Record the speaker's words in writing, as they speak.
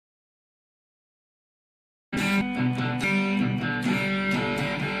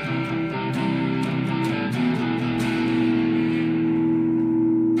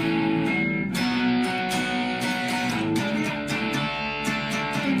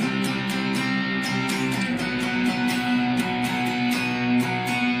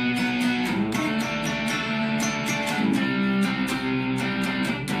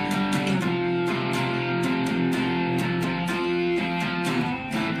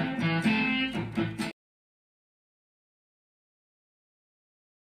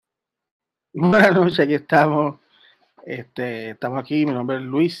Buenas noches, aquí estamos. Estamos aquí, mi nombre es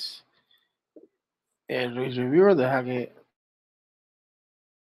Luis, Luis Reviewer. Deja que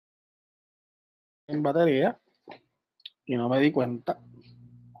en batería y no me di cuenta.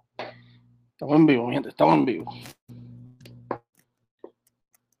 Estamos en vivo, mi gente, estamos en vivo.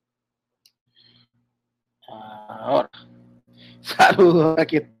 Ahora, saludos,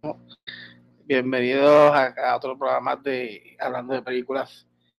 aquí estamos. Bienvenidos a otro programa de hablando de películas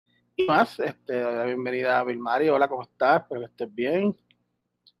y más. Doy la bienvenida a Vilmari. Hola, ¿cómo estás? Espero que estés bien.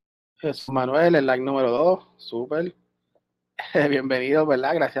 Jesús Manuel, el like número 2, súper. Bienvenido,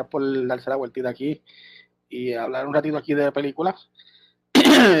 ¿verdad? Gracias por darse la vueltita aquí y hablar un ratito aquí de películas.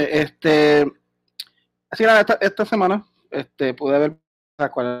 este, Así que esta semana pude ver la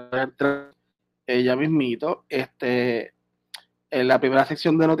cual ya mismito. En la primera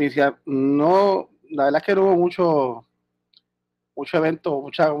sección de noticias, no, la verdad es que no hubo mucho evento,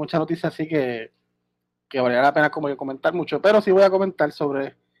 mucha noticia así que valía la pena como que comentar mucho, pero sí voy a comentar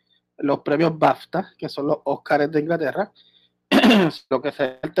sobre los premios BAFTA, que son los Oscars de Inglaterra. Lo que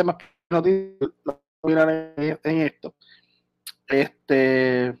sea el tema de noticias, lo voy a mirar en esto.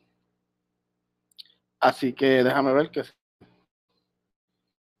 Así que déjame ver que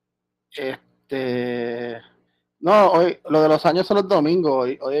no, hoy lo de los años son los domingos.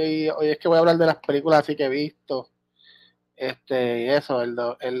 Hoy es que voy a hablar de las películas así que he visto. Y eso,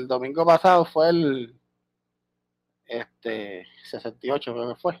 el domingo pasado fue el 68,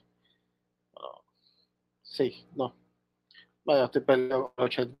 creo que fue. No, sí, no. Bueno, estoy perdido.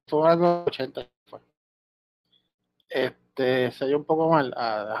 80, fue algo 80 fue. Se oye un poco mal.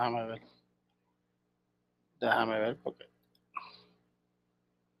 Déjame ver. Déjame ver porque.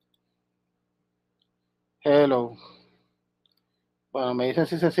 Hello. Bueno, me dicen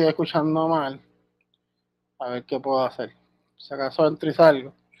si se sigue escuchando mal. A ver qué puedo hacer. Si acaso entro y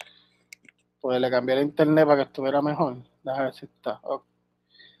salgo. Pues le cambié el internet para que estuviera mejor. Déjame ver si está.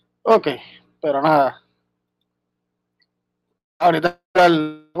 Ok, pero nada. Ahorita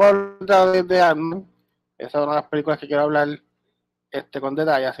de Ant-Man. Esa es una de las películas que quiero hablar con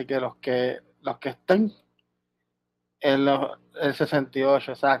detalle, así que los que estén el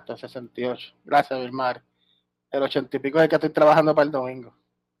 68, exacto, el 68. Gracias, Vilmar. El 80 y pico es que estoy trabajando para el domingo.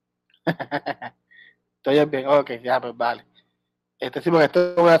 Estoy bien, ok, ya, pues vale. Sí, porque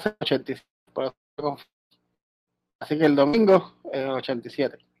esto voy a hacer 87. Así que el domingo,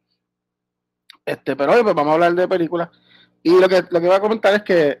 87. Pero hoy pues vamos a hablar de películas. Y lo que voy a comentar es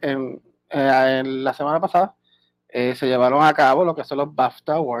que en la semana pasada se llevaron a cabo lo que son los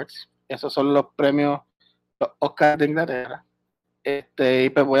BAFTA Awards. Esos son los premios, los Oscars de Inglaterra. Y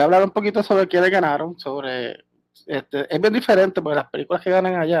pues voy a hablar un poquito sobre quiénes ganaron, es bien diferente porque las películas que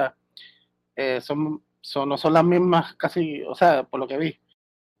ganan allá no son las mismas casi, o sea, por lo que vi,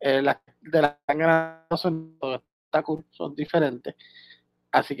 las de las que han ganado son diferentes.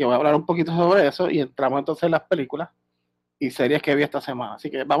 Así que voy a hablar un poquito sobre eso y entramos entonces en las películas y series que vi esta semana. Así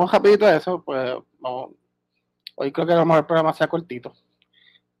que vamos rapidito a eso, pues vamos, hoy creo que a lo mejor el programa sea cortito,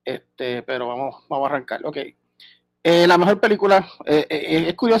 pero vamos a arrancar. Ok. La mejor película,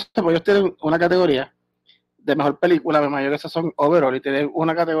 es curioso porque ellos tienen una categoría de mejor película, me imagino que esas son overall, y tienen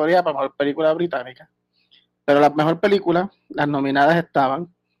una categoría para mejor película británica. Pero la mejor película, las nominadas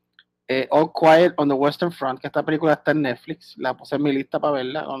estaban All Quiet on the Western Front, que esta película está en Netflix, la puse en mi lista para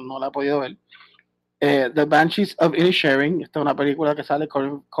verla, no la he podido ver. The Banshees of Inisherin, esta es una película que sale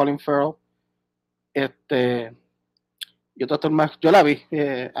con Colin Farrell, y otro actor más. Yo la vi,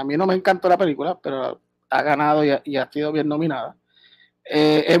 a mí no me encantó la película, pero ha ganado y ha sido bien nominada.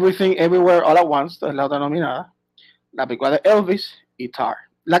 Everything Everywhere All at Once, es la otra nominada. La película de Elvis y Tar.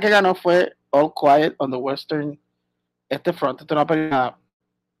 La que ganó fue All Quiet on the Western Front. Esta es una película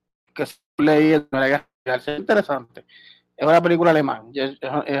que leí en la es interesante. Es una película alemana,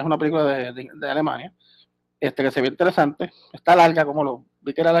 es una película de Alemania, que se ve interesante. Está larga, como lo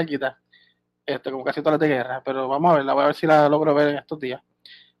vi que era larguita, como casi todas las de guerra, pero vamos a verla, voy a ver si la logro ver en estos días.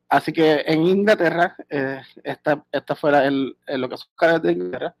 Así que en Inglaterra, esta fuera lo que son caras de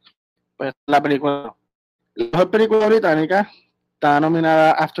Inglaterra, pues la película. La mejor película británica está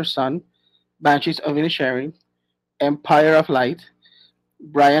nominada After Sun, Banshees of Inisherin, Empire of Light,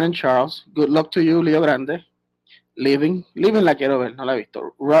 Brian and Charles, Good Luck to You, Leo Grande, Living la quiero ver, no la he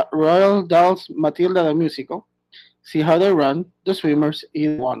visto. Royal Dolls, Matilda the Musical, See How They Run, The Swimmers y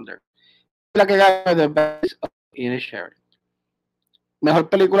The Wonder. La que gana The Banshees of Inisherin. Mejor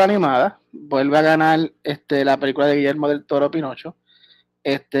película animada, vuelve a ganar la película de Guillermo del Toro, Pinocho,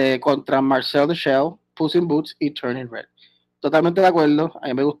 contra Marcel the Shell, Puss in Boots y Turning Red. Totalmente de acuerdo, a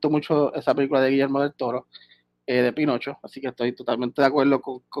mí me gustó mucho esa película de Guillermo del Toro. de Pinocho, así que estoy totalmente de acuerdo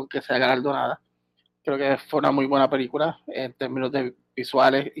con que sea galardonada. Creo que fue una muy buena película en términos de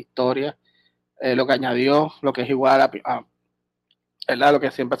visuales, historia, lo que añadió, lo que es igual ¿verdad? Lo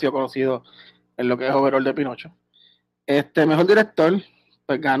que siempre ha sido conocido en lo que es overall de Pinocho. Mejor director,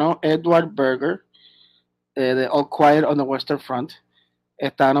 pues ganó Edward Berger de All Quiet on the Western Front.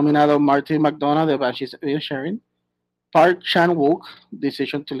 Está nominado Martin McDonagh de Banshees of Inisherin, Park Chan-wook,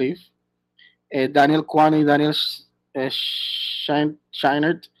 Decision to Live, Daniel Kwan y Daniel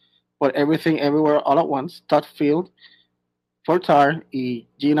Scheinert por Everything Everywhere All at Once, Todd Field por Tar y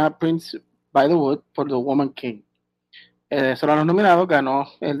Gina Prince by the Wood por The Woman King. Solo los nominados ganó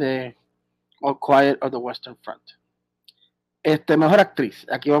el de All Quiet on the Western Front. Mejor actriz.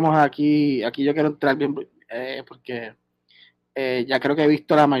 Aquí yo quiero entrar bien porque ya creo que he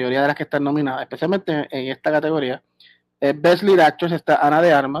visto la mayoría de las que están nominadas, especialmente en esta categoría. Best Lead Actress está Ana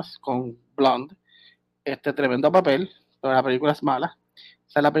de Armas con Blonde, tremendo papel, pero la película es mala.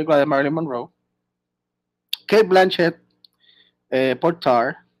 Esa es la película de Marilyn Monroe. Kate Blanchett por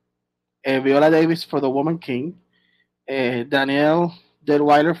Tar, Viola Davis for The Woman King, Danielle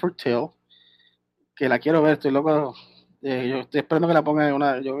Deadwyler for Till, que la quiero ver, estoy loco. Yo estoy esperando que la pongan en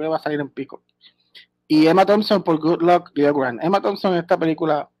una. Yo creo que va a salir en pico. Y Emma Thompson por Good Luck, Leo Grant. Emma Thompson en esta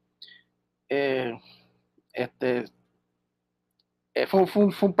película eh, este, fue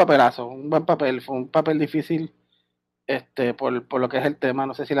un papelazo, un buen papel, fue un papel difícil por lo que es el tema,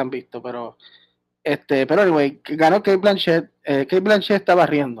 no sé si la han visto, pero anyway, ganó Kate Blanchett. Kate Blanchett está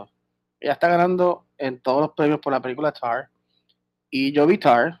barriendo. Ella está ganando en todos los premios por la película Tar. Y yo vi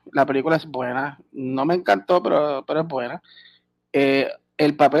Tar, la película es buena, no me encantó, pero es buena.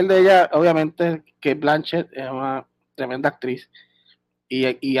 El papel de ella, obviamente, que Blanchett es una tremenda actriz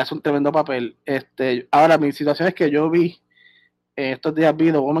y hace un tremendo papel. Ahora, mi situación es que yo vi, estos días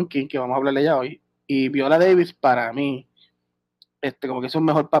vi The Woman King, que vamos a hablarle ya hoy, y Viola Davis para mí, como que es un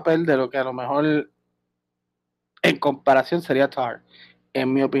mejor papel de lo que a lo mejor en comparación sería Tar,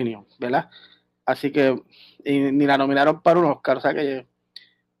 en mi opinión, ¿verdad? Así que ni la nominaron para un Oscar, o sea que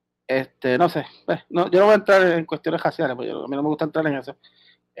no sé, no, yo no voy a entrar en cuestiones raciales, porque a mí no me gusta entrar en eso.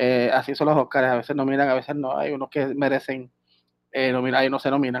 Así son los Oscars, a veces nominan, a veces no, hay unos que merecen nominar y no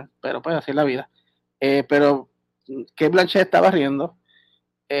se nominan, pero pues así es la vida. Pero que Blanchett estaba riendo,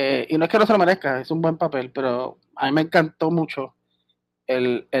 y no es que no se lo merezca, es un buen papel, pero a mí me encantó mucho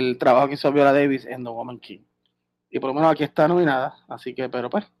el trabajo que hizo Viola Davis en The Woman King. Y por lo menos aquí está nominada, así que, pero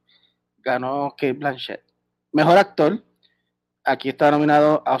pues, ganó Kate Blanchett. Mejor actor, aquí está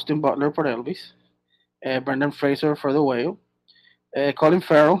nominado Austin Butler por Elvis, Brendan Fraser for The Whale, Colin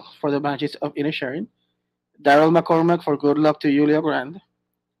Farrell for The Banshees of Inisherin, Daryl McCormack for Good Luck to Julia Grant,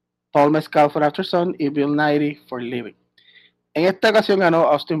 Paul Mescal for After Sun y Bill Nighy for Living. En esta ocasión ganó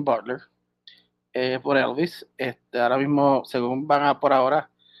Austin Butler por Elvis. Ahora mismo, según van a por ahora,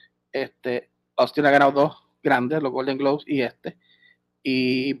 Austin ha ganado dos grandes, los Golden Globes y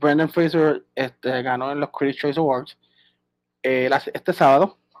Y Brendan Fraser ganó en los Critics' Choice Awards este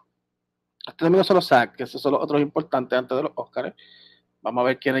sábado. Este domingo son los SAG, que esos son los otros importantes antes de los Oscars. Vamos a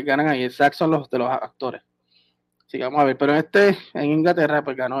ver quiénes ganan ahí. El SAG son los de los actores. Así que vamos a ver. Pero en Inglaterra,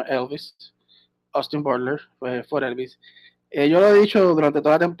 pues ganó Elvis. Austin Butler fue Elvis. Yo lo he dicho durante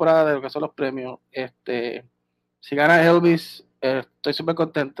toda la temporada de lo que son los premios. Si gana Elvis, estoy súper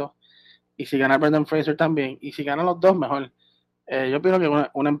contento. Y si gana Brendan Fraser también. Y si ganan los dos, mejor. Yo opino que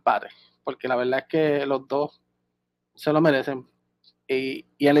un empate. Porque la verdad es que los dos se lo merecen. Y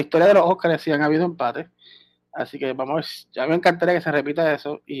en la historia de los Oscars sí han habido empates. Así que vamos a ver. Ya me encantaría que se repita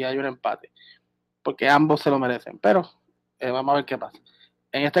eso y hay un empate. Porque ambos se lo merecen. Pero vamos a ver qué pasa.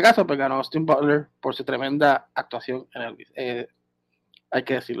 En este caso, pues ganó Austin Butler por su tremenda actuación en Elvis. Hay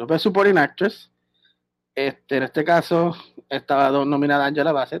que decirlo. Best Supporting Actress. En este caso, estaba nominada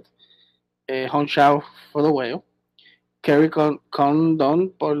Angela Bassett, Hong Shao for The Whale, Kerry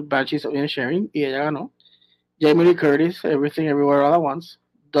Condon por Banshees of Inisherin, y ella ganó. Jamie Lee Curtis, Everything Everywhere All at Once,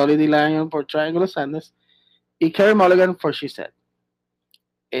 Dolly DeLeon por Triangle of Sadness, y Carey Mulligan por She Said.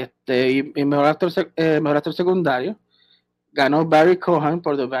 Y mejor actor secundario ganó Barry Cohen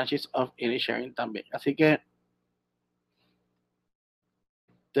por The Banshees of Inisherin también. Así que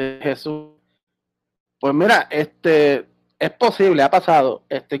Jesús, pues mira, es posible, ha pasado,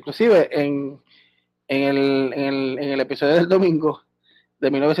 inclusive en el episodio del domingo de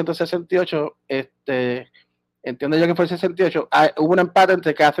 1968, entiendo yo que fue el 68, hubo un empate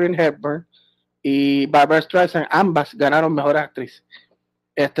entre Katharine Hepburn y Barbara Streisand, ambas ganaron mejor actriz.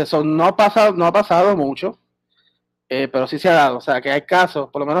 No ha pasado mucho, pero sí se ha dado, o sea que hay casos,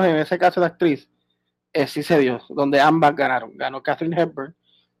 por lo menos en ese caso de actriz, sí se dio, donde ambas ganaron. Ganó Katharine Hepburn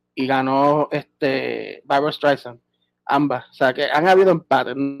y ganó Barbra Streisand, ambas. O sea que han habido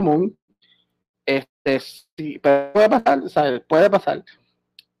empates. Sí, pero puede pasar, ¿sabes? Puede pasar.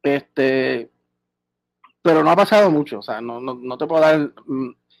 Pero no ha pasado mucho, o sea, no te puedo dar.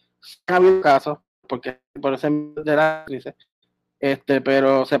 Ha habido casos, porque por eso de la actriz,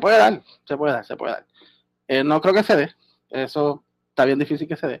 pero se puede dar, se puede dar, se puede dar. No creo que se dé, eso está bien difícil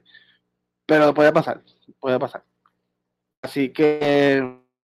que se dé, pero puede pasar, puede pasar. Así que,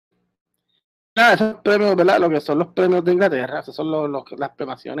 nada, esos premios, ¿verdad? Lo que son los premios de Inglaterra, esos son las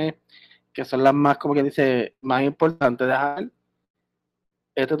premiaciones que son las más, como quien dice, más importantes de dejar.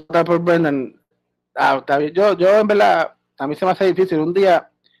 Está por Brendan. Está bien. Yo, en verdad, a mí se me hace difícil. Un día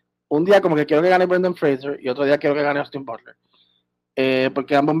como que quiero que gane Brendan Fraser y otro día quiero que gane Austin Butler.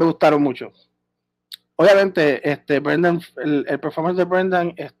 Porque ambos me gustaron mucho. Obviamente, el performance de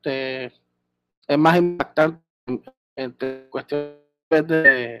Brendan es más impactante en cuestiones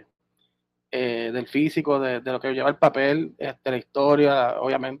del físico, de lo que lleva el papel, la historia,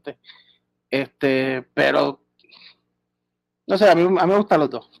 obviamente. Pero no sé, a mí me gustan los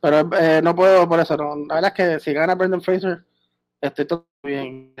dos. Pero no puedo por eso. No, la verdad es que si gana Brendan Fraser, estoy todo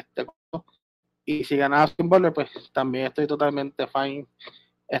bien. Y si gana Austin Butler, pues también estoy totalmente fine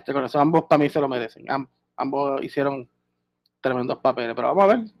con eso. Ambos para mí se lo merecen. Ambos hicieron tremendos papeles. Pero vamos a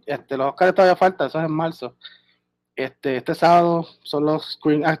ver, los Oscars todavía falta, eso es en marzo. Este sábado son los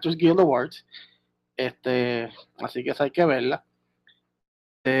Screen Actors Guild Awards. Así que esa hay que verla.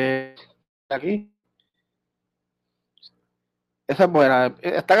 Aquí, esa es buena.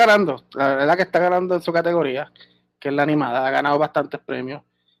 Está ganando, la verdad que está ganando en su categoría, que es la animada. Ha ganado bastantes premios.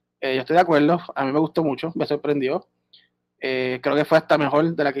 Yo estoy de acuerdo, a mí me gustó mucho, me sorprendió. Creo que fue hasta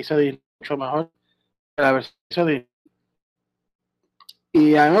mejor de la que hizo Disney, mucho mejor de la versión que hizo Disney.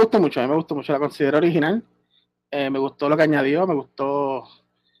 Y a mí me gustó mucho, a mí me gustó mucho, la considero original. Me gustó lo que añadió, me gustó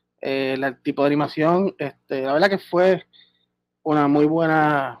el tipo de animación. La verdad que fue una muy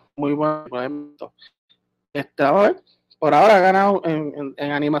buena. Vamos a ver, por ahora ha ganado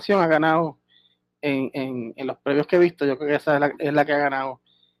en animación, ha ganado en los premios que he visto, yo creo que esa es la que ha ganado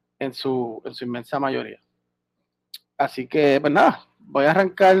en su inmensa mayoría. Así que, pues nada, voy a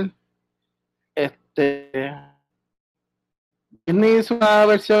arrancar. Disney hizo una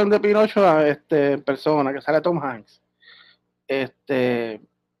versión de Pinocho en persona, que sale Tom Hanks.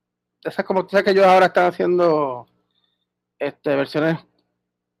 Esas como tú sabes que ellos ahora están haciendo versiones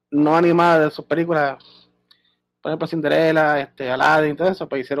no animadas de sus películas, por ejemplo Cinderella, Aladdin, todo eso,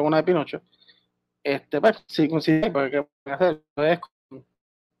 pues hicieron una de Pinocho. Pues sí, coincide, porque hacer es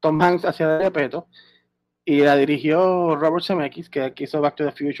Tom Hanks hacia de Peto y la dirigió Robert Zemeckis, que hizo Back to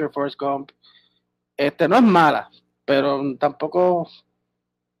the Future, Forrest Gump. No es mala, pero tampoco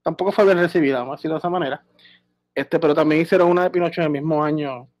fue bien recibida, vamos a decirlo de esa manera. Pero también hicieron una de Pinocho en el mismo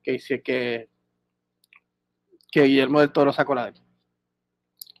año que Guillermo del Toro sacó la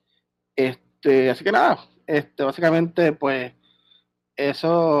de así que nada, básicamente, pues,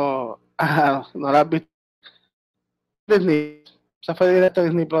 eso no la has visto Disney, eso fue directo a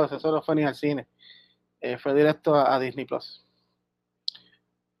Disney Plus, eso no fue ni al cine, fue directo a Disney Plus.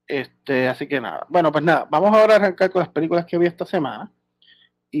 Así que nada, bueno, pues nada, vamos ahora a arrancar con las películas que vi esta semana.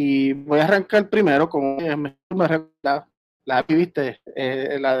 Y voy a arrancar primero con la viste,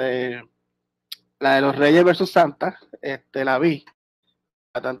 la de los Reyes versus Santa, la vi.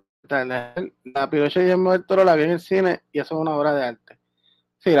 La Pinocho y Guillermo del Toro la vi en el cine y eso es una obra de arte.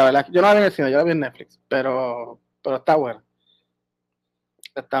 Sí, la verdad, yo no la vi en el cine, yo la vi en Netflix, pero está buena,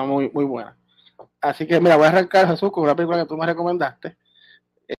 está muy buena. Así que mira, voy a arrancar, Jesús, con una película que tú me recomendaste,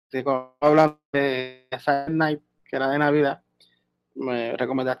 hablando de Silent Night, que era de Navidad. Me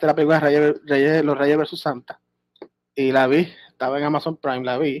recomendaste la película Los Reyes versus Santa y la vi, estaba en Amazon Prime,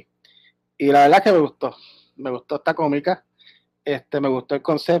 la vi y la verdad que me gustó esta cómica, me gustó el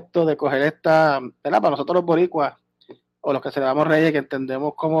concepto de coger esta, ¿verdad? Para nosotros los boricuas o los que celebramos Reyes, que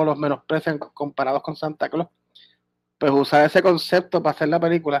entendemos cómo los menosprecian comparados con Santa Claus, pues usar ese concepto para hacer la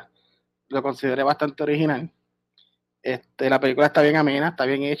película lo consideré bastante original. La película está bien amena, está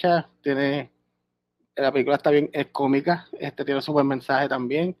bien hecha, la película está bien, es cómica, tiene un buen mensaje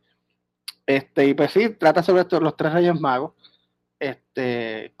también. Y pues sí, trata sobre los tres Reyes Magos,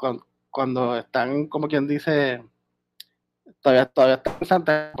 cuando están, como quien dice, todavía están en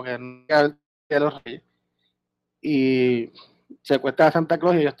Santa, porque no llega el Día de los Reyes, y secuestran a Santa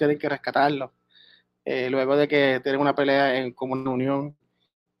Claus y ellos tienen que rescatarlo. Luego de que tienen una pelea en común unión.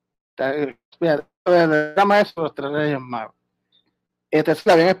 Mira, el drama es los tres Reyes Magos. Sí,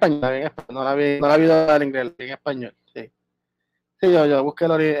 la vi en español, no la vi en inglés, la vi en español. Sí, sí yo busqué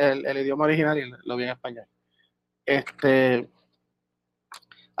el idioma original y lo vi en español.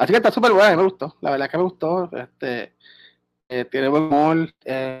 Así que está súper buena, me gustó. La verdad es que me gustó. Tiene buen humor,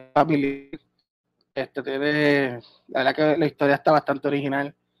 familiar. La verdad que la historia está bastante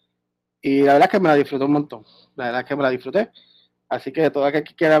original. Y la verdad es que me la disfruté un montón. La verdad es que me la disfruté. Así que todo aquel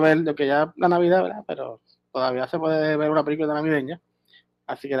que quiera ver lo que ya la Navidad, ¿verdad? Pero todavía se puede ver una película navideña.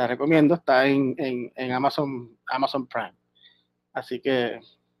 Así que la recomiendo. Está en Amazon Prime. Así que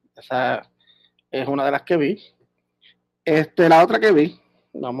esa es una de las que vi. La otra que vi,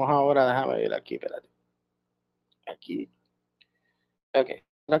 vamos ahora, déjame ver aquí, espérate. Aquí. Ok.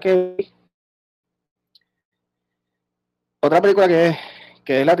 Otra que vi, otra película que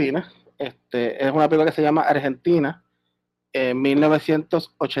es latina. Es una película que se llama Argentina, en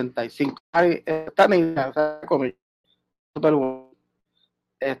 1985. Ay, está negra, está cómica, súper bueno.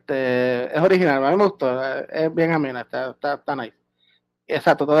 Es original, a mí me gustó, es bien amena, está nice.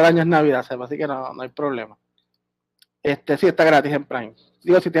 Exacto, todo el año es Navidad, Seba, así que no hay problema. Sí, está gratis en Prime.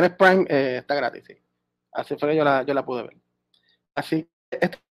 Digo, si tienes Prime, está gratis, sí. Así fue que yo la pude ver. Así que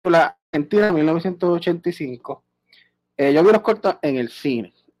esta película Argentina 1985. Yo vi los cortos en el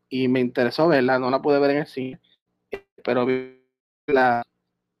cine y me interesó verla, no la pude ver en el cine, pero la,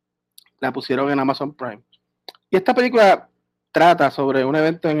 la pusieron en Amazon Prime. Y esta película trata sobre un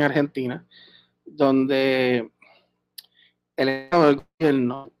evento en Argentina donde el estado del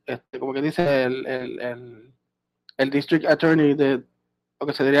gobierno, como que dice el District Attorney lo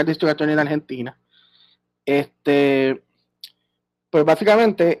que se diría el District Attorney de Argentina, pues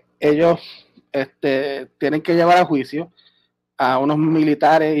básicamente ellos tienen que llevar a juicio a unos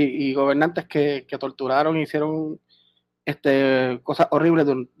militares y gobernantes que torturaron e hicieron cosas horribles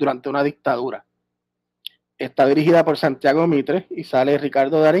durante una dictadura. Está dirigida por Santiago Mitre y sale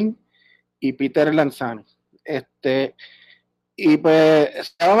Ricardo Darín y Peter Lanzani. Y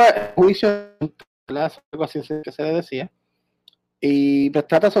pues se llama Juicio, algo así que se le decía, y pues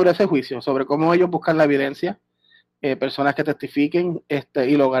trata sobre ese juicio, sobre cómo ellos buscan la evidencia, personas que testifiquen,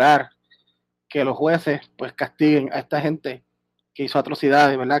 y lograr que los jueces pues castiguen a esta gente que hizo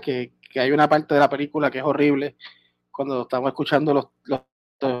atrocidades, ¿verdad? Que hay una parte de la película que es horrible cuando estamos escuchando los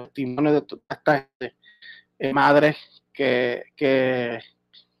testimonios de toda esta gente, madres que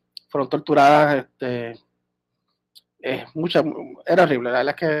fueron torturadas, era horrible, la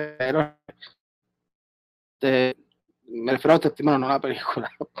verdad es que era, me refiero a los testimonios, no a la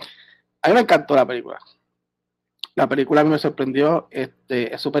película. A mí me encantó la película. La película a mí me sorprendió, es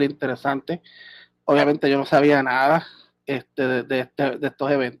súper interesante. Obviamente yo no sabía nada de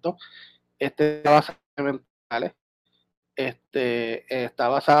estos eventos. Está basada en mentales. Está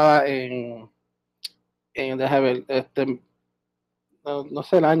basada déjame ver, no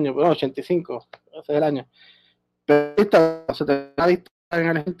sé el año, pero 85, ese es el año. Pero se te en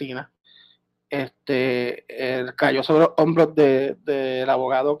Argentina, cayó sobre los hombros del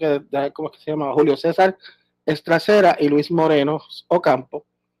abogado ¿cómo es que se llama? Julio César Estracera y Luis Moreno Ocampo,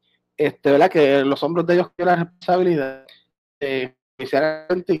 ¿verdad? Que los hombros de ellos tienen la responsabilidad de iniciar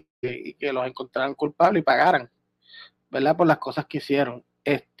y que los encontraran culpables y pagaran, ¿verdad? Por las cosas que hicieron.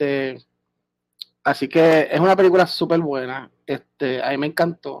 Así que es una película súper buena. A mí me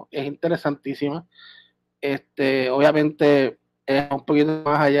encantó, es interesantísima. Obviamente es un poquito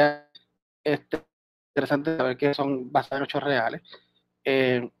más allá. Interesante saber que son basadas en hechos reales.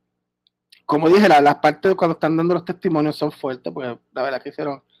 Como dije, las partes cuando están dando los testimonios son fuertes, porque la verdad que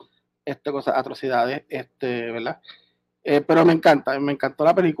hicieron cosas, atrocidades, ¿verdad? Pero me encantó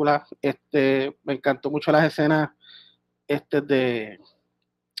la película, me encantó mucho las escenas de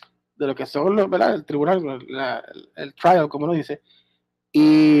lo que son ¿verdad? El tribunal, el trial, como uno dice.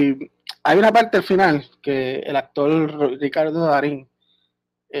 Y hay una parte al final que el actor Ricardo Darín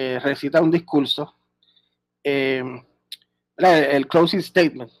recita un discurso, el closing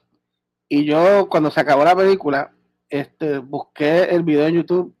statement. Y yo, cuando se acabó la película, busqué el video en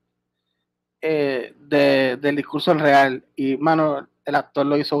YouTube del discurso real. Y, mano, el actor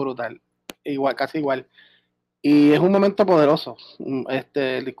lo hizo brutal. Igual, casi igual. Y es un momento poderoso,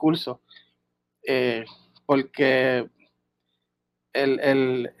 el discurso. Porque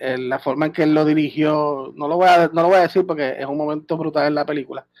la forma en que él lo dirigió, no lo voy a decir porque es un momento brutal en la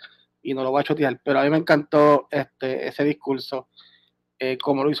película y no lo voy a chotear, pero a mí me encantó ese discurso,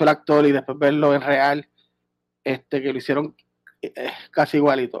 como lo hizo el actor y después verlo en real, que lo hicieron casi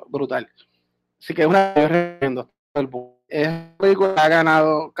igualito, brutal. Así que es una película que ha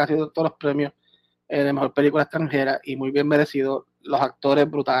ganado casi todos los premios de mejor película extranjera y muy bien merecido, los actores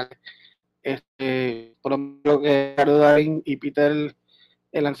brutales. Por ejemplo, Ricardo Darín y Peter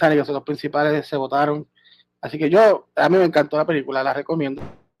Lanzani, que son los principales, se votaron. Así que a mí me encantó la película, la recomiendo.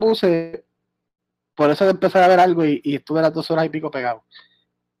 Por eso de empezar a ver algo y estuve las 2 horas y pico pegado.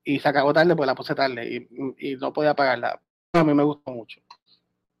 y se acabó tarde, pues la puse tarde y no podía pagarla. A mí me gustó mucho.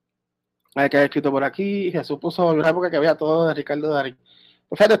 Hay que haber escrito por aquí, Jesús puso una época que había todo de Ricardo Darín.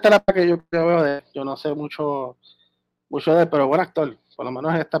 Pues fíjate, esta es la que yo veo de él. Yo no sé mucho de él, pero buen actor. Por lo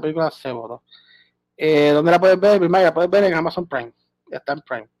menos en esta película se votó. ¿Dónde la puedes ver? Primero, la puedes ver en Amazon Prime. Está en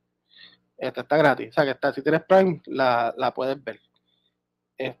Prime. Está gratis. O sea, que está, si tienes Prime, la puedes ver.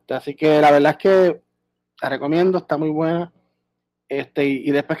 Así que la verdad es que la recomiendo, está muy buena.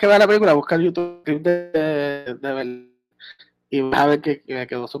 Y después que veas la película, busca el YouTube de ver y vas a ver que me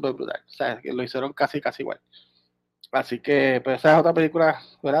quedó súper brutal. O sea, que lo hicieron casi igual. Así que, pues esa es otra película,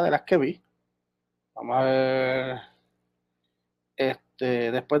 ¿verdad? De las que vi. Vamos a ver.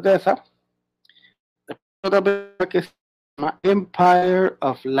 Después de esa, otra película que se llama Empire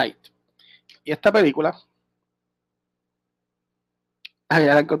of Light. Y esta película, ya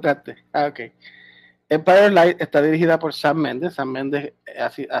la encontraste. Ok. Empire of Light está dirigida por Sam Mendes. Sam Mendes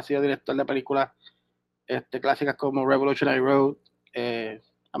ha sido director de películas clásicas como Revolutionary Road,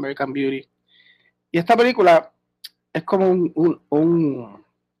 American Beauty. Y esta película es como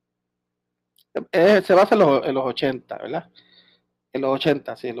se basa en los 80, ¿verdad? En los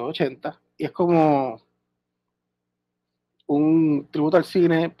 80, sí, en los 80. Y es como un tributo al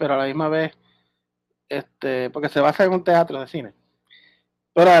cine, pero a la misma vez, porque se basa en un teatro de cine.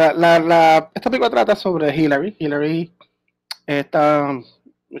 Pero esta película trata sobre Hillary. Hillary es esta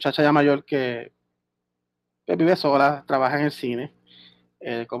muchacha ya mayor que vive sola, trabaja en el cine,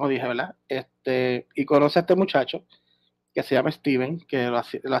 como dije, ¿verdad? Y conoce a este muchacho que se llama Steven, que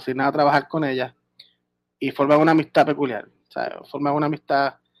lo asigna a trabajar con ella y forman una amistad peculiar. O sea, forman una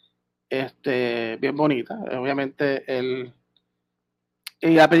amistad bien bonita. Obviamente,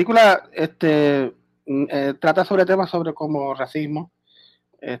 y la película trata sobre temas sobre como racismo,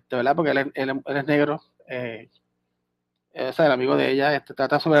 ¿verdad? Porque él es negro, o sea, el amigo de ella,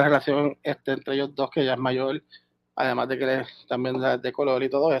 trata sobre la relación entre ellos dos, que ella es mayor, además de que él es también de color y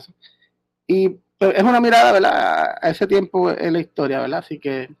todo eso. Y pues, es una mirada, ¿verdad? A ese tiempo en la historia, ¿verdad? Así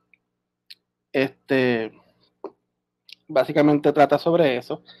que, este, básicamente trata sobre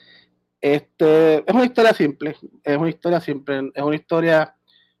eso. Es una historia simple, es una historia,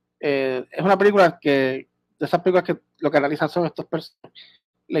 es una película de esas películas que lo que analizan son estos personajes,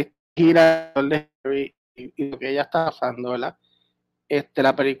 la gira y lo que ella está pasando, ¿verdad?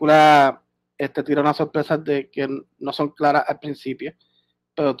 La película tira unas sorpresas de que no son claras al principio,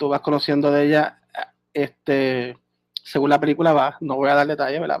 pero tú vas conociendo de ella, según la película va, no voy a dar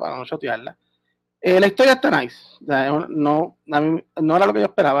detalles, ¿verdad? Para no chotearla. La historia está nice, o sea, no, no era lo que yo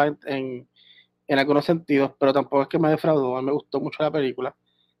esperaba en algunos sentidos, pero tampoco es que me defraudó, me gustó mucho la película,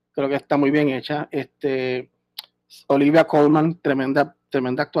 creo que está muy bien hecha. Olivia Colman, tremenda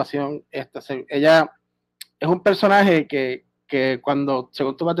actuación. Ella es un personaje que cuando,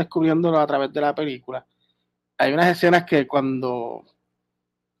 según tú vas descubriéndolo a través de la película, hay unas escenas que cuando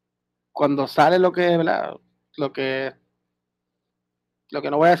sale lo que, ¿verdad? Lo que, lo que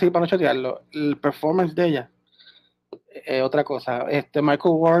no voy a decir para no chotearlo, el performance de ella, otra cosa.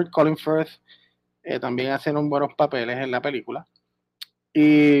 Michael Ward, Colin Firth, también hacen un buenos papeles en la película.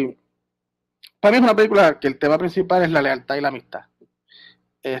 Y para mí es una película que el tema principal es la lealtad y la amistad.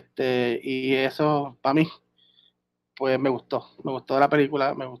 Y eso, para mí, pues me gustó la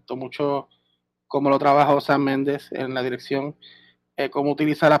película, me gustó mucho cómo lo trabajó Sam Mendes en la dirección, cómo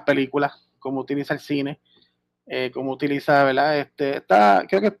utiliza las películas, cómo utiliza el cine, cómo utiliza, ¿verdad?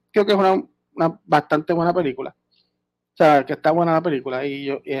 Creo que es una bastante buena película. O sea, que está buena la película y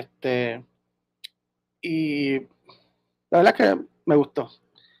la verdad es que me gustó.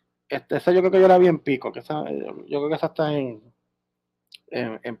 Esa yo creo que yo la vi en Pico, yo creo que esa está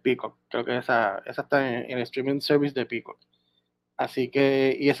en Pico, creo que esa está en el streaming service de Pico. Así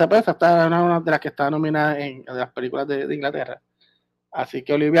que, y esa pues está una de las que está nominada en las películas de Inglaterra. Así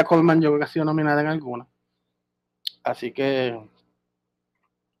que Olivia Colman yo creo que ha sido nominada en alguna. Así que,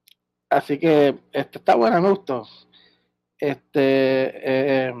 está buena, me gustó.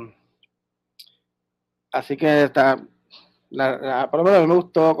 Eh, así que está, por lo menos a mí me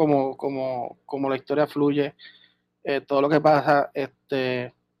gustó como la historia fluye, todo lo que pasa,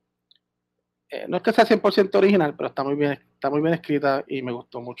 no es que sea 100% original, pero está muy bien escrita y me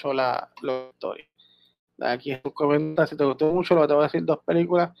gustó mucho la historia. Aquí en tus comentarios, si te gustó mucho lo que te voy a decir, dos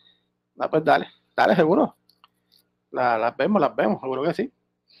películas, pues dale seguro, las vemos, seguro que sí.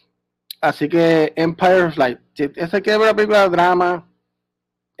 Así que Empire of Light, si ese quiere ver una película de drama,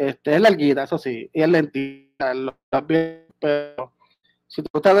 es larguita, eso sí, y es lentita, pero si te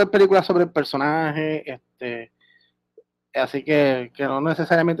gusta ver películas sobre el personaje, así que no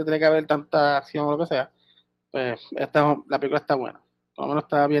necesariamente tiene que haber tanta acción o lo que sea, pues la película está buena. por lo menos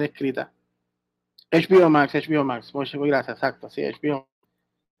está bien escrita. HBO Max, muchas gracias, exacto, sí, HBO,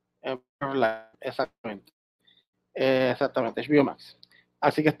 exactamente, exactamente, HBO Max.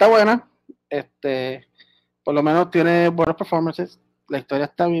 Así que está buena, por lo menos tiene buenos performances, la historia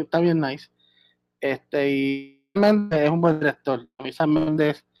está bien nice, y Mendes es un buen director. A mí Sam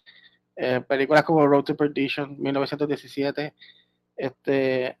Mendes, películas como Road to Perdition, 1917,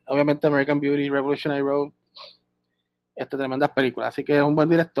 obviamente American Beauty, Revolutionary Road, tremendas películas, así que es un buen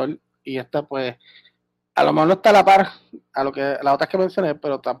director, y esta pues a lo mejor no está a la par a lo que las otras que mencioné,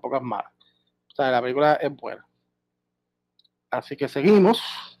 pero tampoco es mala. O sea, la película es buena. Así que seguimos.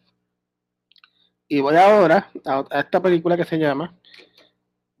 Y voy ahora a esta película que se llama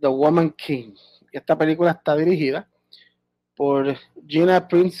The Woman King. Esta película está dirigida por Gina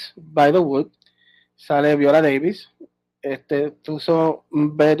Prince Bythewood. Sale Viola Davis. Tuso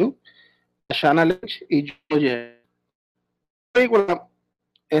Bedu, Shana Lynch y Joye. Película,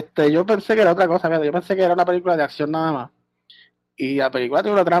 yo pensé que era otra cosa. Yo pensé que era una película de acción nada más. Y la película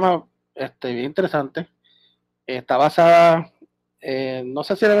tiene una trama bien interesante. Está basada, no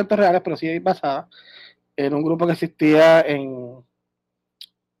sé si en eventos reales, pero sí basada en un grupo que existía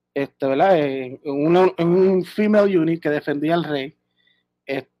 ¿verdad? En un female unit que defendía al rey,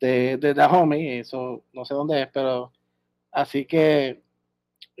 de Dahomey, eso no sé dónde es, pero así que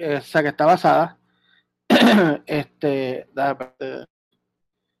esa que está basada,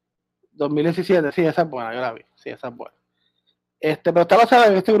 2017, sí, esa es buena, yo la vi, sí, esa es buena. Pero está basada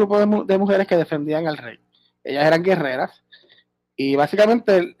en este grupo de mujeres que defendían al rey. Ellas eran guerreras. Y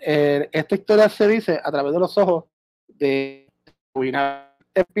básicamente esta historia se dice a través de los ojos de Wina.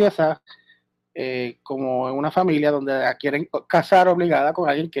 Empieza como en una familia donde la quieren casar obligada con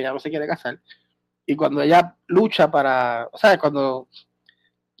alguien que ya no se quiere casar. Y cuando ella lucha para, o sea, cuando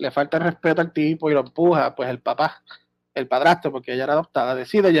le falta el respeto al tipo y lo empuja, pues el papá, el padrastro, porque ella era adoptada,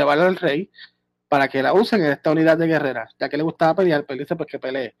 decide llevarla al rey para que la usen en esta unidad de guerreras, ya que le gustaba pelear, pues dice pues que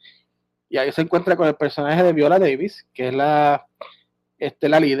pelee. Y ahí se encuentra con el personaje de Viola Davis, que es la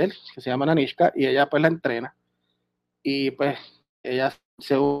líder, que se llama Nanishka, y ella pues la entrena. Y pues ella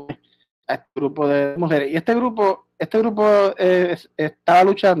se une a este grupo de mujeres. Y este grupo estaba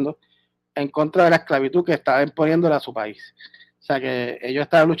luchando en contra de la esclavitud que estaba imponiéndole a su país. O sea que ellos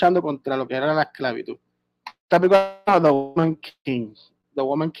estaban luchando contra lo que era la esclavitud. Esta película The Woman King. The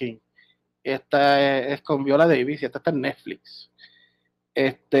Woman King. Esta es con Viola Davis y esta está en Netflix.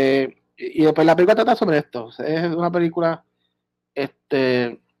 Y después la película trata sobre esto. Es una película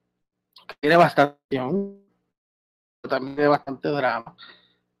que tiene bastante acción, también tiene bastante drama,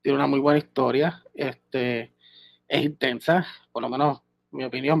 tiene una muy buena historia, es intensa, por lo menos mi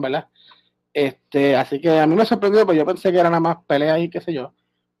opinión, ¿verdad? Así que a mí me sorprendió, porque yo pensé que era nada más pelea y qué sé yo,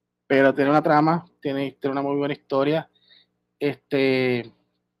 pero tiene una trama, tiene una muy buena historia, eh,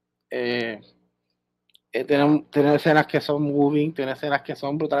 tiene escenas que son moving, tiene escenas que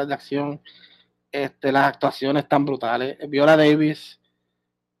son brutales de acción, las actuaciones están brutales. Viola Davis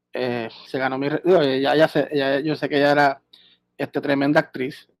se ganó yo sé que ella era tremenda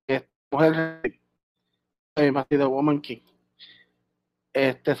actriz, mujer, ha sido Woman King,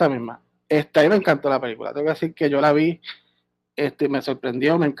 esa misma. A mí me encantó la película, tengo que decir que yo la vi, me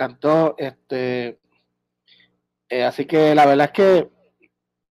sorprendió, me encantó, así que la verdad es que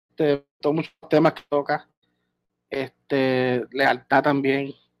todos muchos temas que toca, lealtad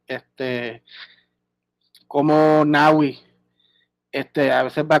también, como Naui, a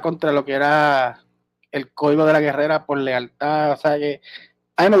veces va contra lo que era el código de la guerrera por lealtad, o sea que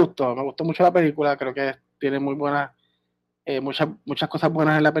a mí me gustó mucho la película, creo que tiene muy buenas, muchas cosas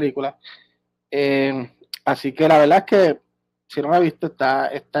buenas en la película. Así que la verdad es que si no la has visto,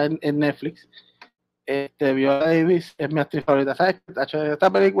 está en Netflix. Viola Davis es mi actriz favorita. ¿Sabes? Esta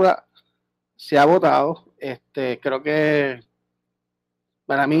película se ha votado. Creo que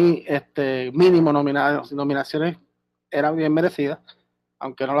para mí, mínimo nominaciones eran bien merecidas,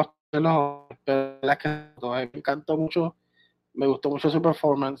 aunque no los pero las que me encantó mucho, me gustó mucho su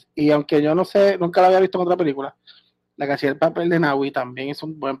performance. Y aunque yo no sé, nunca la había visto en otra película, la que hacía el papel de Naui también hizo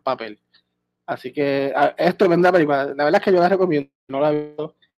un buen papel. Así que es tremenda película. La verdad es que yo la recomiendo. No la he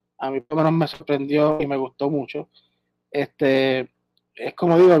visto. A mí por lo menos me sorprendió y me gustó mucho. Es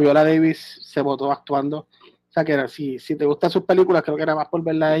como digo, Viola Davis se votó actuando. O sea que si te gustan sus películas, creo que era más por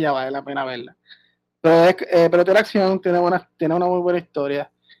verla a ella, vale la pena verla. Pero tiene acción, tiene una muy buena historia,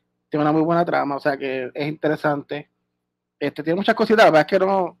 tiene una muy buena trama, o sea que es interesante. Tiene muchas cositas, la verdad es que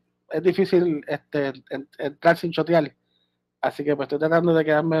no es difícil entrar sin chotear. Así que pues estoy tratando de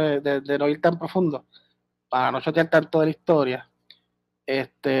quedarme, de no ir tan profundo para no chotear tanto de la historia.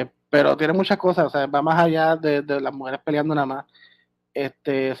 Pero tiene muchas cosas, o sea, va más allá de las mujeres peleando nada más.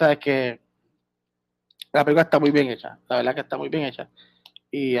 Sabes que la película está muy bien hecha, la verdad que está muy bien hecha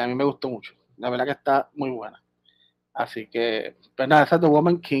y a mí me gustó mucho, la verdad que está muy buena. Así que, pues nada, esa es The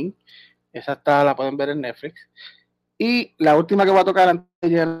Woman King, esa está, la pueden ver en Netflix. Y la última que voy a tocar antes de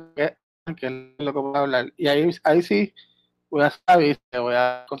llegar, que es lo que voy a hablar, y ahí sí voy a saber, voy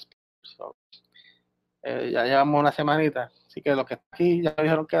a so, ya llevamos una semanita, así que los que están aquí ya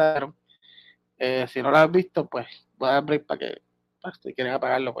dijeron que quedaron. Si no la has visto, pues voy a dar break para que, pues, si quieren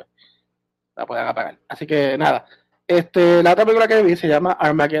apagarlo, pues la puedan apagar. Así que nada, la otra película que vi se llama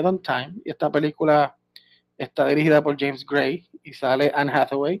Armageddon Time, y esta película está dirigida por James Gray y sale Anne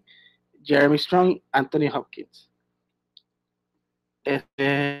Hathaway, Jeremy Strong, Anthony Hopkins.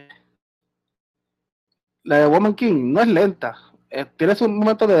 La de Woman King no es lenta, tiene sus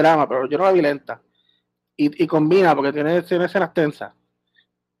momentos de drama, pero yo no la vi lenta. Y combina, porque tiene escenas tensas,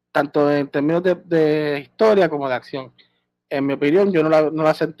 tanto en términos de historia como de acción. En mi opinión, yo no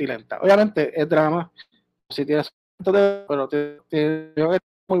la sentí lenta. Obviamente es drama, si tiene pero tiene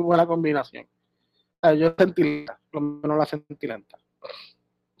muy buena combinación. O sea, yo sentí lenta, no la sentí lenta.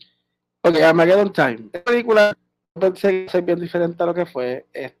 Ok, Armageddon Time. Esta película pensé que iba a ser bien diferente a lo que fue.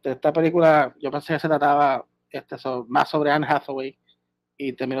 Esta película, yo pensé que se trataba más sobre Anne Hathaway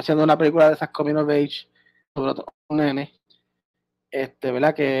y terminó siendo una película de esas coming of age, sobre todo un nene,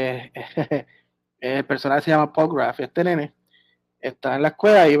 ¿verdad? Que el personaje se llama Paul Graff, este nene está en la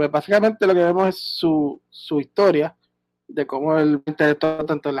escuela y pues, básicamente lo que vemos es su historia de cómo él interactúa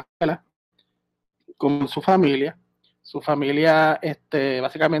tanto en la escuela como en su familia. Su familia,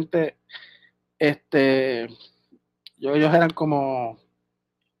 básicamente, este, ellos eran como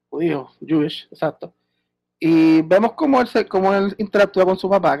judíos, Jewish, exacto. Y vemos cómo él interactúa con su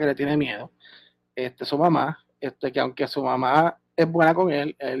papá, que le tiene miedo, su mamá, que aunque su mamá es buena con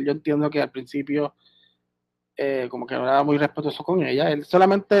él yo entiendo que al principio como que no era muy respetuoso con ella, él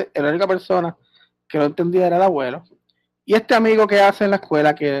solamente, la única persona que no entendía era el abuelo, y este amigo que hace en la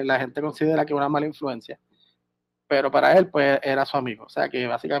escuela que la gente considera que es una mala influencia, pero para él pues era su amigo, o sea que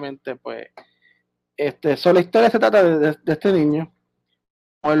básicamente pues, la historia se trata de este niño,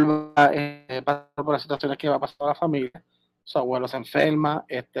 él va pasando por las situaciones que va a pasar a la familia, su abuelo se enferma,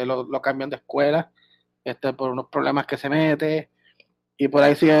 lo cambian de escuela, por unos problemas que se mete, y por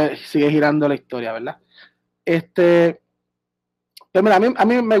ahí sigue girando la historia, ¿verdad? Pues mira, a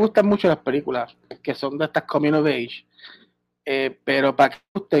mí me gustan mucho las películas que son de estas coming of age, pero para que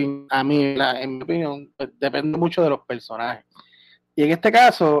gusten, a mí, en mi opinión, pues, depende mucho de los personajes. Y en este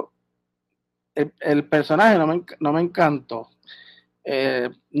caso, el personaje no me encantó.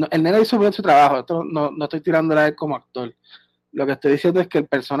 El nene hizo bien su trabajo, esto no estoy tirándole a él como actor. Lo que estoy diciendo es que el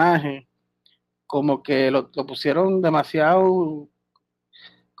personaje, como que lo pusieron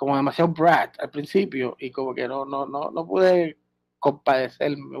como demasiado brat al principio, y como que no pude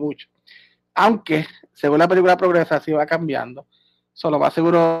compadecerme mucho. Aunque, según la película progresa, sí va cambiando. Solo más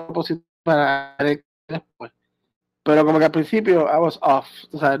seguro positivo para el después. Pero como que al principio I was off.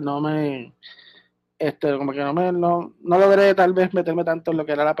 O sea, como que no logré tal vez meterme tanto en lo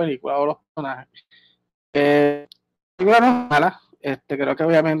que era la película o los personajes. La película no es mala. Creo que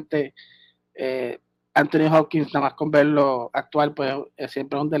obviamente eh, Anthony Hopkins, nada más con verlo actual, pues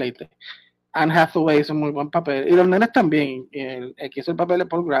siempre es un deleite. Anne Hathaway hizo un muy buen papel. Y los nenes también. El que hizo el papel de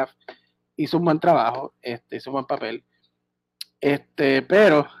Paul Graff hizo un buen trabajo, hizo un buen papel.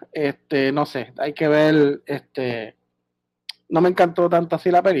 Pero, no sé, hay que ver, no me encantó tanto así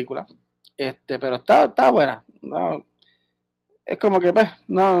la película, pero está buena. No, es como que, pues,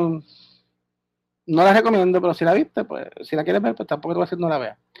 no la recomiendo, pero si la viste, pues, si la quieres ver, pues tampoco te voy a decir no la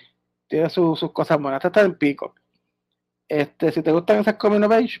veas. Tiene sus cosas buenas. Esta está en pico. Si te gustan esas coming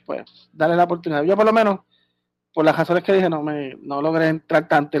of age, pues, dale la oportunidad. Yo, por lo menos, por las razones que dije, no logré entrar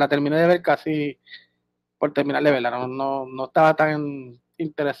tanto y la terminé de ver casi por terminar de verla. No estaba tan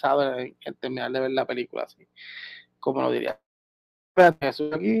interesado en terminar de ver la película, así como lo diría. Espérate,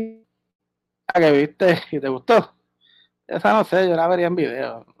 Jesús, aquí, que viste y te gustó. Esa no sé, yo la vería en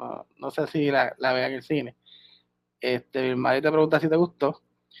video. No sé si la vea en el cine. Mi madre te pregunta si te gustó.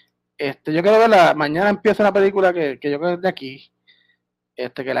 Yo quiero verla. Mañana empieza una película que yo creo que es de aquí.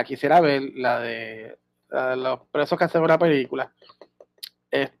 Que la quisiera ver, la de los presos que hacen una película.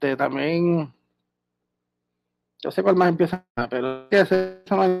 También, yo sé cuál más empieza, pero que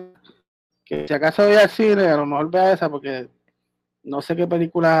si acaso voy al cine, a lo mejor vea esa, porque no sé qué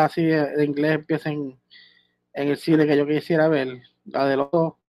películas así de inglés empiecen en el cine que yo quisiera ver. La del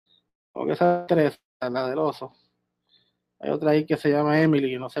oso, o que esas tres, la del oso. Hay otra ahí que se llama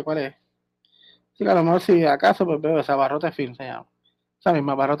Emily, no sé cuál es. Sí, que a lo mejor si acaso pues veo esa Barrote Films se llama. Esa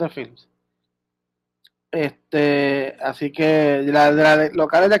misma Barrote Films. Así que la de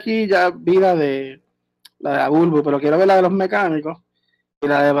locales de aquí ya vi la de la Bulbu, pero quiero ver la de los mecánicos y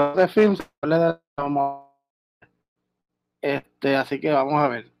la de Battle Films, así que vamos a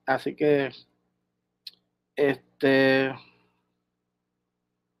ver. Así que, este,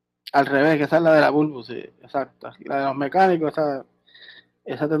 al revés, que esa es la de la Bulbu, sí, exacto. La de los mecánicos,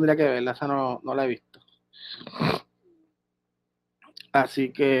 esa tendría que verla, esa no la he visto.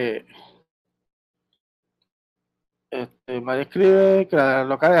 Así que, María escribe que la de los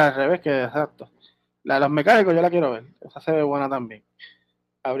locales al revés, que exacto. La de los mecánicos yo la quiero ver, esa se ve buena también.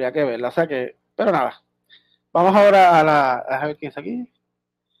 Habría que verla, o sea que, pero nada. Vamos ahora a ver quién es aquí.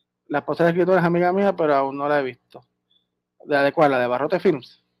 La esposa de escritor es amiga mía, pero aún no la he visto. ¿De cuál? ¿La de Barrote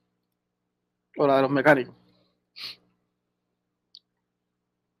Films? ¿O la de los mecánicos?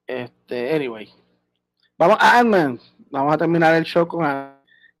 Anyway. Vamos a Ant-Man. Vamos a terminar el show con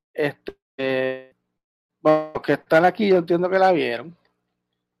bueno, los que están aquí, yo entiendo que la vieron.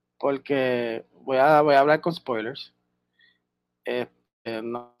 Porque voy a hablar con spoilers.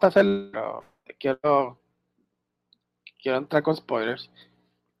 No está hacerlo, quiero entrar con spoilers.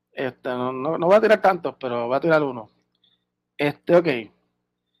 No voy a tirar tantos, pero voy a tirar uno. Ok.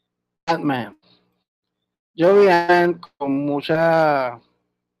 Ant-Man. Yo vi Ant con mucha.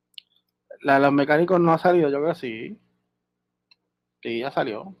 La de los mecánicos no ha salido, yo creo que sí. Sí, ya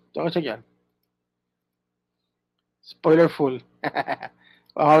salió. Tengo que chequear. Spoiler full.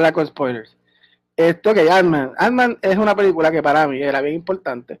 Vamos a hablar con spoilers. Ok, Ant-Man. Ant-Man es una película que para mí era bien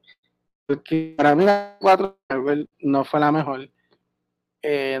importante. Porque para mí la 4 no fue la mejor.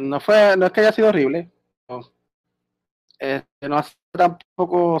 No es que haya sido horrible. No, no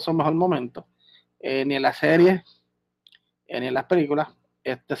tampoco son mejor momento. Ni en la serie, ni en las películas.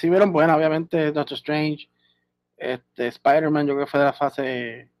 Sí vieron buena, obviamente, Doctor Strange. Spider-Man, yo creo que fue de la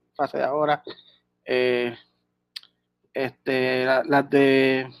fase de ahora. Eh, las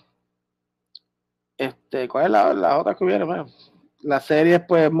de ¿cuál es la otra que hubiera? Bueno, las series,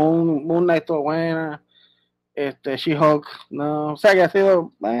 pues, Moon Knight estuvo buena, She-Hulk, no, o sea que ha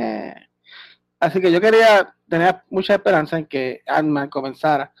sido, así que yo tenía mucha esperanza en que Ant-Man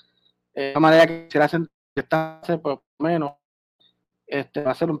comenzara, de una manera que quisiera sentir que esta por lo menos,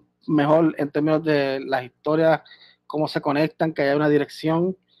 va a ser mejor en términos de las historias, cómo se conectan, que haya una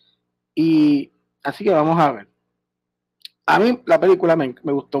dirección, y así que vamos a ver. A mí la película me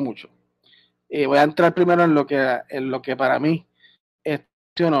gustó mucho. Voy a entrar primero en lo que para mí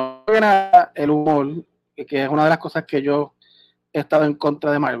no el humor, que es una de las cosas que yo he estado en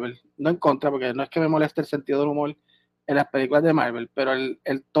contra de Marvel. No en contra, porque no es que me moleste el sentido del humor en las películas de Marvel, pero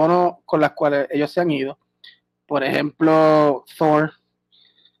el tono con las cuales ellos se han ido. Por ejemplo, Thor,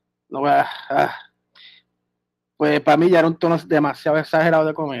 no voy a, pues para mí ya era un tono demasiado exagerado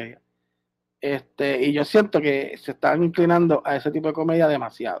de comedia. Y yo siento que se están inclinando a ese tipo de comedia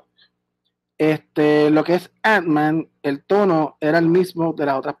demasiado. Lo que es Ant-Man, el tono era el mismo de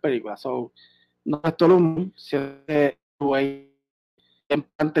las otras películas. So, no es todo el humor,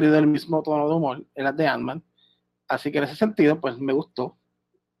 han tenido el mismo tono de humor en las de Ant-Man. Así que en ese sentido, pues me gustó.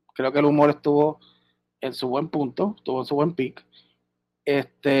 Creo que el humor estuvo en su buen punto, estuvo en su buen pick.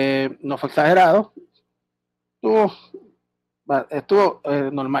 No fue exagerado, estuvo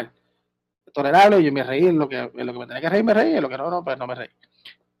normal, tolerable. Y yo me reí en lo que me tenía que reír, me reí, en lo que no, pues no me reí.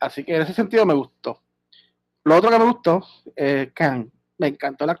 Así que en ese sentido me gustó. Lo otro que me gustó, Kang, me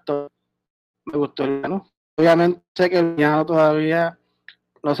encantó el actor, me gustó el villano. Obviamente sé que el villano todavía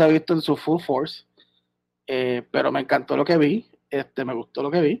no se ha visto en su full force, pero me encantó lo que vi, me gustó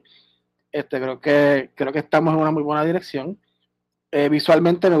lo que vi. Creo que estamos en una muy buena dirección.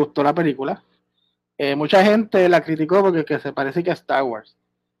 Visualmente me gustó la película. Mucha gente la criticó porque que se parece que a Star Wars,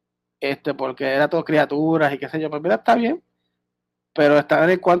 porque era todo criaturas y qué sé yo. Pues mira, está bien, pero está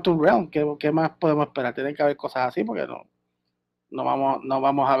en el Quantum Realm. ¿Qué más podemos esperar? Tienen que haber cosas así porque no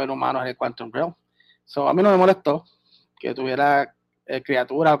vamos a ver humanos en el Quantum Realm. So, a mí no me molestó que tuviera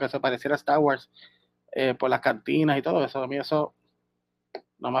criaturas o que se pareciera a Star Wars por las cantinas y todo eso. A mí eso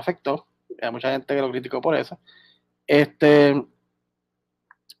no me afectó. Hay mucha gente que lo criticó por eso.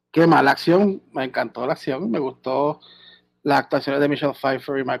 Qué mal, la acción, me encantó la acción, me gustó las actuaciones de Michelle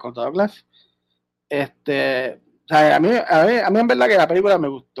Pfeiffer y Michael Douglas. O sea, a mí en verdad que la película me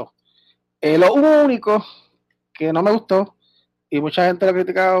gustó. Lo único que no me gustó, y mucha gente lo ha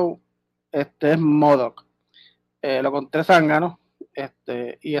criticado, es MODOK. Lo encontré zángano,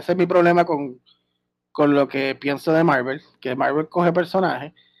 y ese es mi problema con lo que pienso de Marvel, que Marvel coge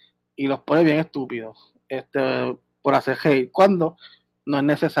personajes y los pone bien estúpidos, por hacer hate, cuando no es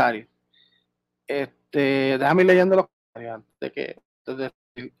necesario. Déjame ir leyendo los comentarios antes de que.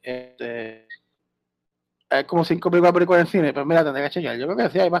 hay como 5 películas en cine, pues mira, tendré que chequear. Yo creo que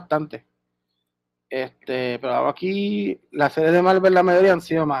sí, hay bastante. Pero aquí las series de Marvel, la mayoría han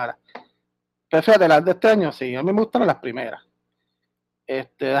sido malas. Pero fíjate, las de este año, sí, a mí me gustaron las primeras.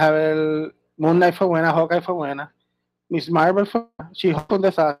 Deja ver, Moon Knight fue buena, Hawkeye fue buena, Miss Marvel fue buena, She-Hulk fue un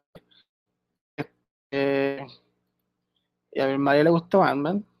desastre. Eh, y a mi María le gustó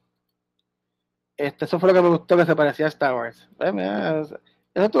Ant-Man. Eso fue lo que me gustó, que se parecía a Star Wars. Mira, eso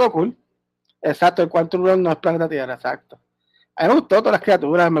estuvo cool. Exacto, el Quantum Realm no es planeta Tierra, exacto. A mí me gustó todas las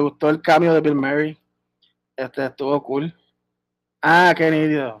criaturas, me gustó el cambio de Bill Murray. Estuvo cool. Ah, qué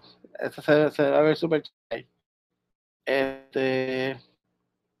nítido. Eso se va a ver súper chévere. Este,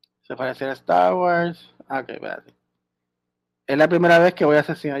 se parecía a Star Wars. Ah, ok, espérate. Es la primera vez que voy a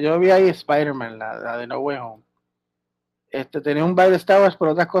asesinar. Yo vi ahí Spider-Man, la de No Way Home. Tenía un vibe de Star Wars por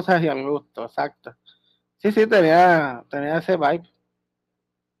otras cosas y a mí me gustó, exacto. Sí, sí, tenía ese vibe.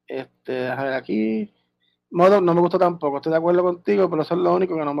 A ver, aquí. Modo no me gustó tampoco, estoy de acuerdo contigo, pero eso es lo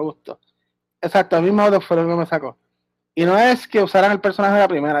único que no me gustó. Exacto, a mí Modo fue lo que me sacó. Y no es que usaran el personaje de la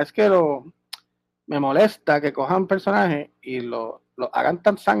primera, es que me molesta que cojan personajes y lo hagan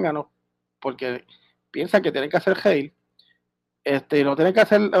tan zánganos porque piensan que tienen que hacer hate, y no tienen que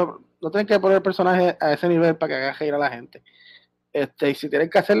hacer, no tienen que poner el personaje a ese nivel para que haga hate a la gente. Y si tienen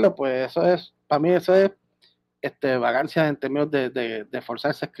que hacerlo, pues eso es, para mí eso es vagancia en términos de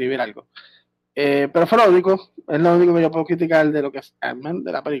forzarse a escribir algo. Pero fue lo único, es lo único que yo puedo criticar de lo que es Ant-Man,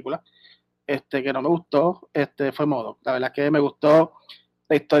 de la película. Que no me gustó, fue Modo. La verdad es que me gustó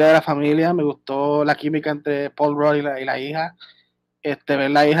la historia de la familia, me gustó la química entre Paul Rudd y la hija.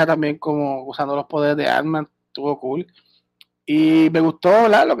 Ver la hija también como usando los poderes de Ant-Man, estuvo cool. Y me gustó,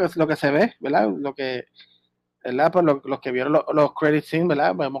 ¿verdad? Lo que se ve, ¿verdad? ¿Verdad? Por los que vieron los credits scenes,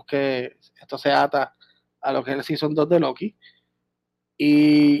 ¿verdad? Vemos que esto se ata a lo que es el Season 2 de Loki.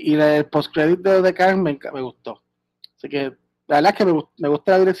 Y el post-credit de Kang me gustó. Así que la verdad es que me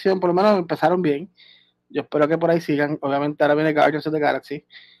gusta la dirección, por lo menos empezaron bien. Yo espero que por ahí sigan. Obviamente ahora viene Guardians of the Galaxy,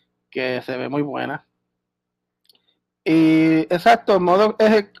 que se ve muy buena. Y exacto, el modo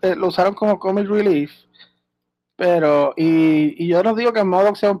lo usaron como comic relief, pero y yo no digo que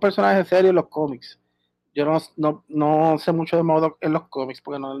MODOK sea un personaje serio en los cómics. Yo no sé mucho de MODOK en los cómics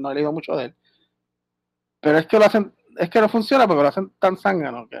porque no he leído mucho de él. Pero es que lo hacen, es que no funciona porque lo hacen tan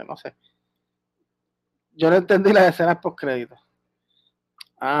zángano que no sé. Yo no entendí las escenas post créditos.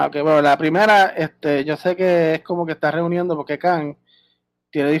 Ah, ok, bueno, la primera, yo sé que es como que está reuniendo porque Kang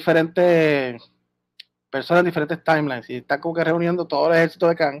tiene diferentes personas en diferentes timelines y está como que reuniendo todo el ejército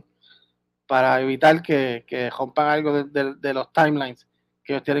de Kang para evitar que rompan algo de los timelines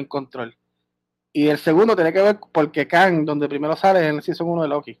que ellos tienen control. Y el segundo tiene que ver porque Kang, donde primero sale en el Season 1 de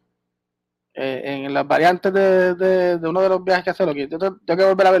Loki. En las variantes de uno de los viajes que hace Loki. Yo tengo que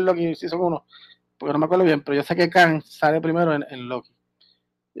volver a ver Loki Season 1 porque no me acuerdo bien, pero yo sé que Kang sale primero en Loki.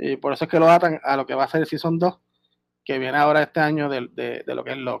 Y por eso es que lo atan a lo que va a ser el Season 2, que viene ahora este año de lo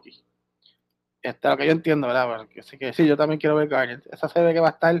que es Loki. Lo que yo entiendo, ¿verdad? Porque así que sí, yo también quiero ver Guardians. Esa se ve que va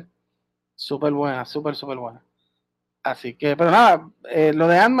a estar súper buena, súper, súper buena. Así que, pero nada, lo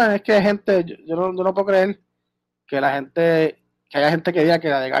de Ant-Man es que hay gente, yo no puedo creer que haya gente que diga que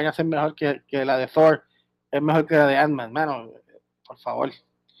la de Guardians es mejor que la de Thor, es mejor que la de Ant-Man, mano, por favor.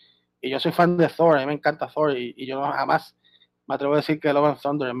 Y yo soy fan de Thor, a mí me encanta Thor, y yo jamás me atrevo a decir que Love and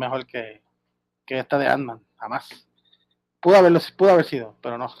Thunder es mejor que esta de Ant-Man, jamás. Pudo haber sido,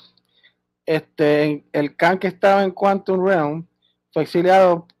 pero no. El Khan que estaba en Quantum Realm fue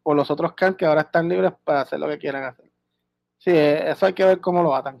exiliado por los otros Khan que ahora están libres para hacer lo que quieran hacer. Sí, eso hay que ver cómo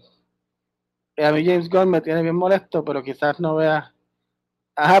lo atan. A mí James Gunn me tiene bien molesto, pero quizás no vea.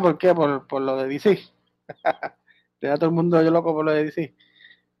 Ajá, ¿por qué? Por lo de DC. Tiene a todo el mundo yo loco por lo de DC.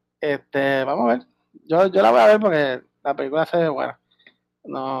 Vamos a ver. Yo la voy a ver porque la película se ve buena.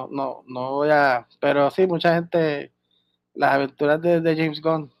 No voy a. Pero sí, mucha gente. Las aventuras de James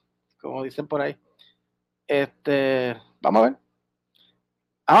Gunn, como dicen por ahí. Vamos a ver.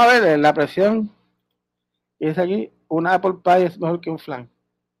 Vamos a ver, la presión. Y dice aquí, un apple pie es mejor que un flan.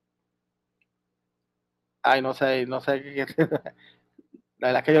 Ay, no sé la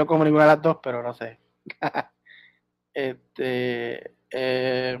verdad es que yo no como ninguna de las dos, pero no sé. este,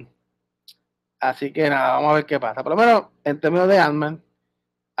 Así que nada, vamos a ver qué pasa. Por lo menos en términos de Ant-Man,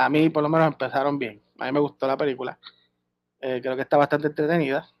 a mí por lo menos empezaron bien. A mí me gustó la película. Creo que está bastante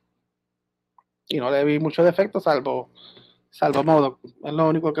entretenida. Y no le vi muchos defectos, salvo modo. Es lo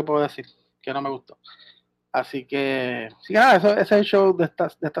único que puedo decir, que no me gustó. Así que, sí, nada, eso ese es el show de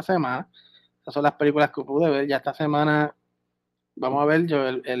esta semana. Esas son las películas que pude ver. Ya esta semana, vamos a ver, yo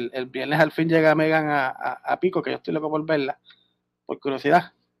el viernes al fin llega Megan a Pico, que yo estoy loco por verla, por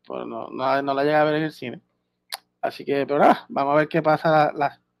curiosidad. Pues no la llegué a ver en el cine. Así que, pero nada, vamos a ver qué pasa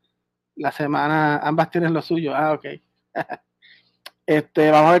la semana. Ambas tienen lo suyo. Ok.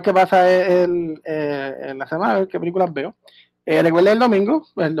 Vamos a ver qué pasa en la semana, a ver qué películas veo. Recuerden el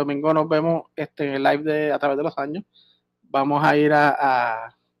domingo nos vemos en el live de A Través de los Años. Vamos a ir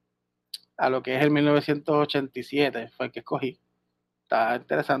a lo que es el 1987, fue el que escogí. Está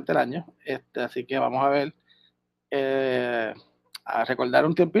interesante el año, así que vamos a ver, a recordar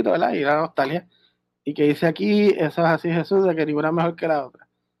un tiempito, ¿verdad? Ir a la nostalgia. Y que dice aquí, eso es así, Jesús, de que ninguna es mejor que la otra.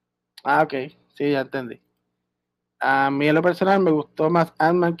 Ok, sí, ya entendí. A mí en lo personal me gustó más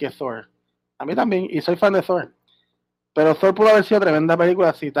Ant-Man que Thor. A mí también, y soy fan de Thor. Pero Thor pudo haber sido tremenda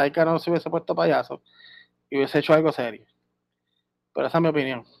película si Taika no se hubiese puesto payaso y hubiese hecho algo serio. Pero esa es mi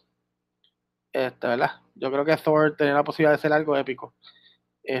opinión. ¿Verdad? Yo creo que Thor tenía la posibilidad de ser algo épico.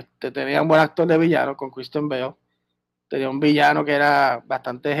 Tenía un buen actor de villano con Christian Bale. Tenía un villano que era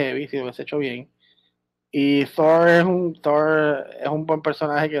bastante heavy si lo hubiese hecho bien. Y Thor es un buen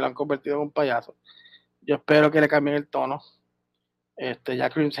personaje que lo han convertido en un payaso. Yo espero que le cambien el tono. Ya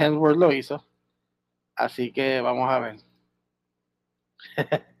Chris Hemsworth lo hizo. Así que vamos a ver.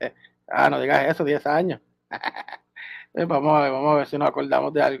 No digas eso, 10 años. Vamos a ver si nos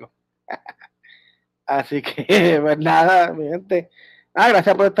acordamos de algo. Así que, pues nada, mi gente.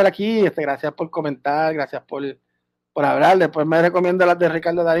 Gracias por estar aquí, gracias por comentar, gracias por hablar. Después me recomiendo las de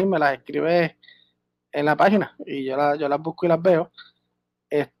Ricardo Darín, me las escribe en la página y yo las busco y las veo.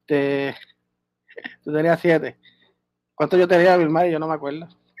 Tú tenías 7. ¿Cuánto yo tenía, Vilmar? Yo no me acuerdo.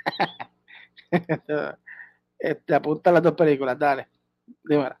 Apunta las dos películas, dale.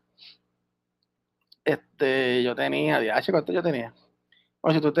 Dímela. Yo tenía, ¿cuánto yo tenía?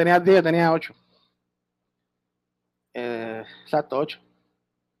 O si tú tenías 10, yo tenía 8. Exacto, 8.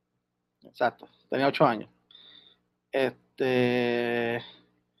 Exacto. Tenía 8 años. Estoy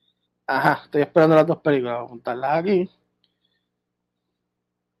esperando las dos películas, voy a apuntarlas aquí.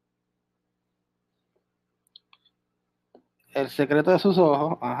 El secreto de sus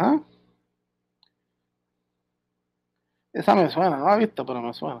ojos, ajá. Esa me suena, no la he visto, pero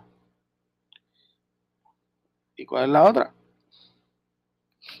me suena. ¿Y cuál es la otra?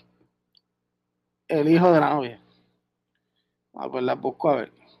 El hijo de la novia. Pues las busco a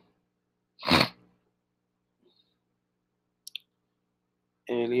ver.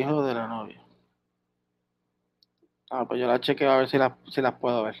 El hijo de la novia. Pues yo las chequeo a ver si las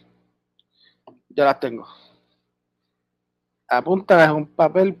puedo ver. Ya las tengo. Apúntalas en un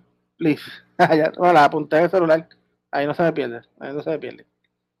papel, please. No, las apunté en el celular. Ahí no se me pierde. Ahí no se me pierde.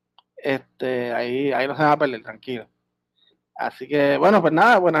 Ahí no se me va a perder, tranquilo. Así que, bueno, pues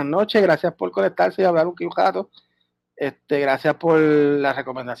nada, buenas noches. Gracias por conectarse y hablar un rato. Gracias por las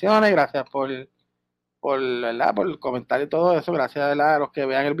recomendaciones, gracias ¿verdad? Por comentar y todo eso. Gracias, ¿verdad? A los que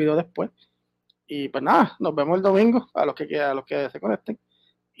vean el video después. Y pues nada, nos vemos el domingo a los que se conecten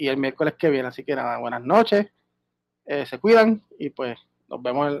y el miércoles que viene. Así que nada, buenas noches, se cuidan y pues nos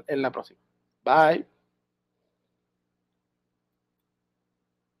vemos en la próxima. Bye.